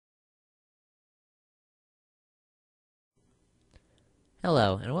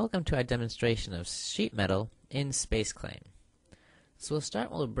Hello, and welcome to our demonstration of sheet metal in SpaceClaim. So we'll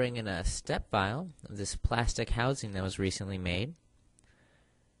start with bringing a step file of this plastic housing that was recently made.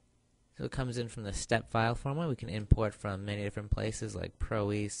 So it comes in from the step file format. We can import from many different places like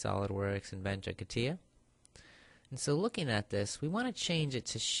ProE, SolidWorks, Inventor, CATIA. And so looking at this, we want to change it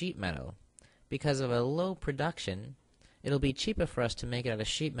to sheet metal. Because of a low production, it'll be cheaper for us to make it out of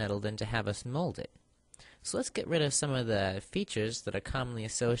sheet metal than to have us mold it. So let's get rid of some of the features that are commonly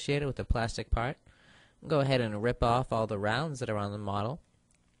associated with the plastic part. We'll go ahead and rip off all the rounds that are on the model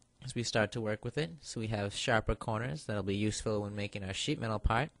as we start to work with it. So we have sharper corners that'll be useful when making our sheet metal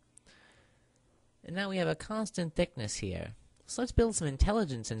part. And now we have a constant thickness here. So let's build some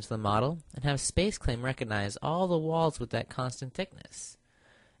intelligence into the model and have SpaceClaim recognize all the walls with that constant thickness.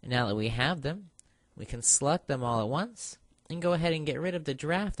 And now that we have them, we can select them all at once and go ahead and get rid of the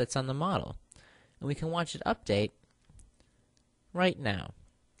draft that's on the model. And we can watch it update right now.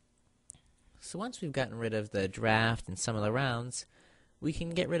 So once we've gotten rid of the draft and some of the rounds, we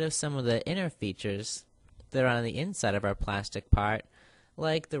can get rid of some of the inner features that are on the inside of our plastic part,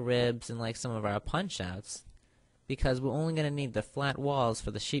 like the ribs and like some of our punch-outs, because we're only going to need the flat walls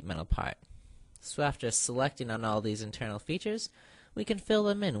for the sheet metal part. So after selecting on all these internal features, we can fill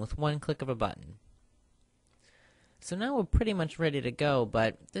them in with one click of a button. So now we're pretty much ready to go,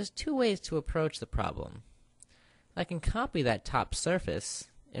 but there's two ways to approach the problem. I can copy that top surface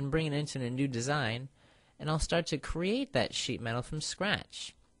and bring it into a new design, and I'll start to create that sheet metal from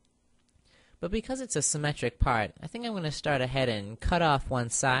scratch. But because it's a symmetric part, I think I'm going to start ahead and cut off one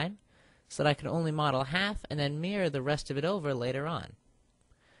side so that I can only model half and then mirror the rest of it over later on.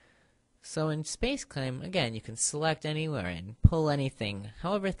 So in SpaceClaim, again, you can select anywhere and pull anything,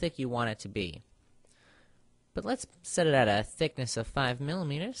 however thick you want it to be. But let's set it at a thickness of 5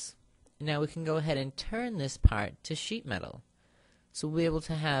 millimeters. Now we can go ahead and turn this part to sheet metal. So we'll be able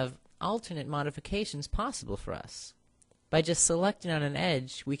to have alternate modifications possible for us. By just selecting on an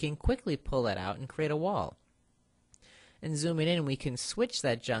edge, we can quickly pull that out and create a wall. And zooming in, we can switch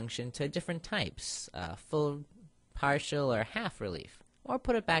that junction to different types, full, partial, or half relief, or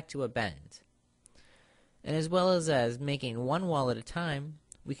put it back to a bend. And as well as making one wall at a time,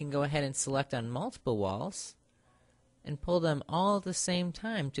 we can go ahead and select on multiple walls and pull them all at the same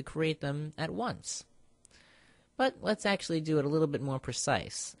time to create them at once. But let's actually do it a little bit more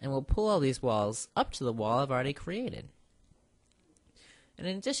precise, and we'll pull all these walls up to the wall I've already created. And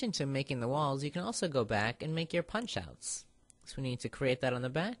in addition to making the walls, you can also go back and make your punch-outs. So we need to create that on the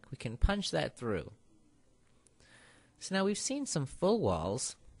back. We can punch that through. So now we've seen some full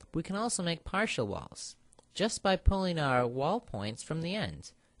walls. We can also make partial walls just by pulling our wall points from the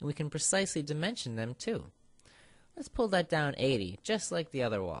end, and we can precisely dimension them too. Let's pull that down 80, just like the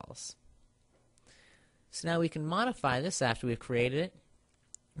other walls. So now we can modify this after we've created it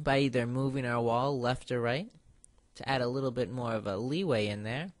by either moving our wall left or right to add a little bit more of a leeway in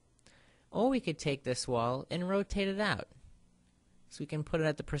there, or we could take this wall and rotate it out so we can put it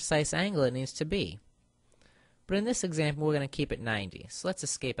at the precise angle it needs to be. But in this example, we're going to keep it 90, so let's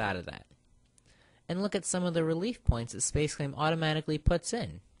escape out of that. And look at some of the relief points that SpaceClaim automatically puts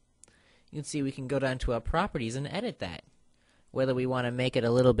in. You can see we can go down to our properties and edit that, whether we want to make it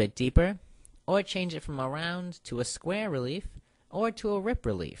a little bit deeper, or change it from a round to a square relief, or to a rip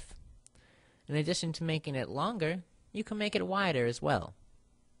relief. In addition to making it longer, you can make it wider as well.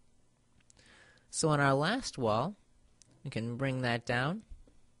 So on our last wall, we can bring that down,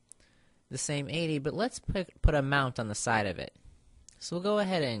 the same 80, but let's put a mount on the side of it. So we'll go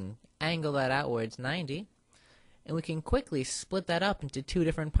ahead and angle that outwards 90, and we can quickly split that up into two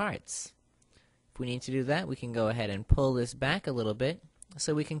different parts. If we need to do that, we can go ahead and pull this back a little bit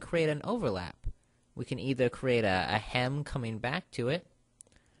so we can create an overlap. We can either create a hem coming back to it,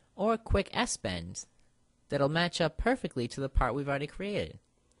 or a quick S-bend that'll match up perfectly to the part we've already created.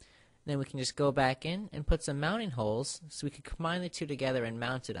 Then we can just go back in and put some mounting holes so we can combine the two together and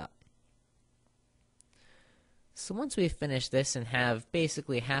mount it up. So once we've finished this and have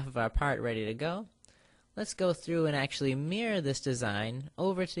basically half of our part ready to go, let's go through and actually mirror this design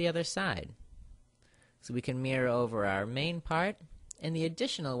over to the other side. So we can mirror over our main part and the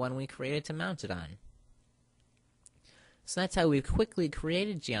additional one we created to mount it on. So that's how we've quickly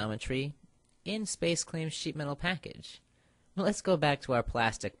created geometry in SpaceClaim's sheet metal package. Well, let's go back to our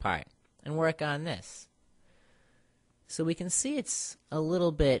plastic part and work on this. So we can see it's a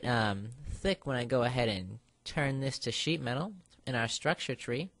little bit thick when I go ahead and turn this to sheet metal in our structure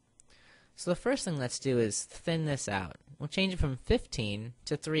tree. So the first thing let's do is thin this out. We'll change it from 15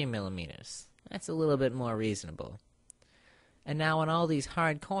 to 3 millimeters. That's a little bit more reasonable. And now on all these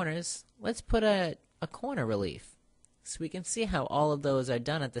hard corners, let's put a corner relief. So we can see how all of those are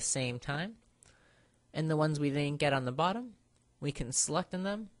done at the same time. And the ones we didn't get on the bottom, we can select on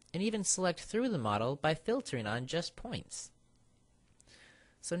them and even select through the model by filtering on just points.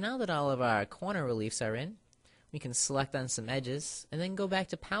 So now that all of our corner reliefs are in, we can select on some edges and then go back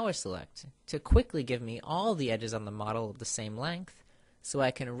to Power Select to quickly give me all the edges on the model of the same length so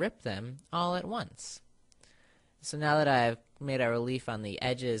I can rip them all at once. So now that I've made a relief on the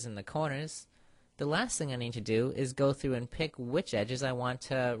edges and the corners, the last thing I need to do is go through and pick which edges I want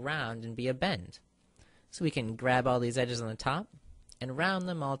to round and be a bend. So we can grab all these edges on the top and round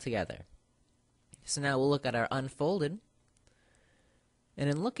them all together. So now we'll look at our unfolded. And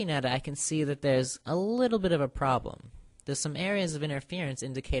in looking at it, I can see that there's a little bit of a problem. There's some areas of interference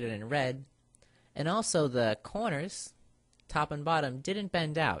indicated in red, and also the corners, top and bottom, didn't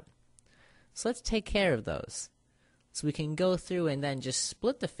bend out. So let's take care of those. So we can go through and then just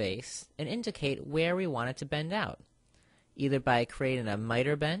split the face and indicate where we want it to bend out, either by creating a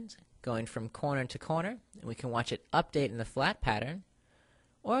miter bend, going from corner to corner, and we can watch it update in the flat pattern,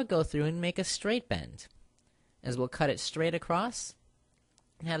 or go through and make a straight bend, as we'll cut it straight across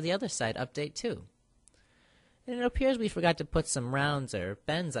and have the other side update too. And it appears we forgot to put some rounds or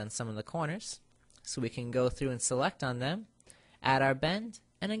bends on some of the corners, so we can go through and select on them, add our bend,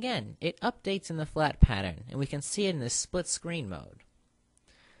 and again, it updates in the flat pattern, and we can see it in this split screen mode.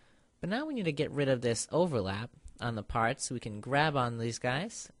 But now we need to get rid of this overlap on the parts, so we can grab on these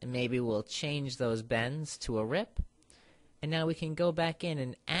guys, and maybe we'll change those bends to a rip, and now we can go back in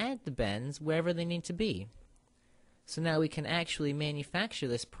and add the bends wherever they need to be. So now we can actually manufacture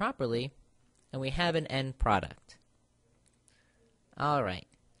this properly, and we have an end product. Alright,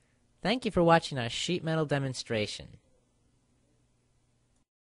 thank you for watching our sheet metal demonstration.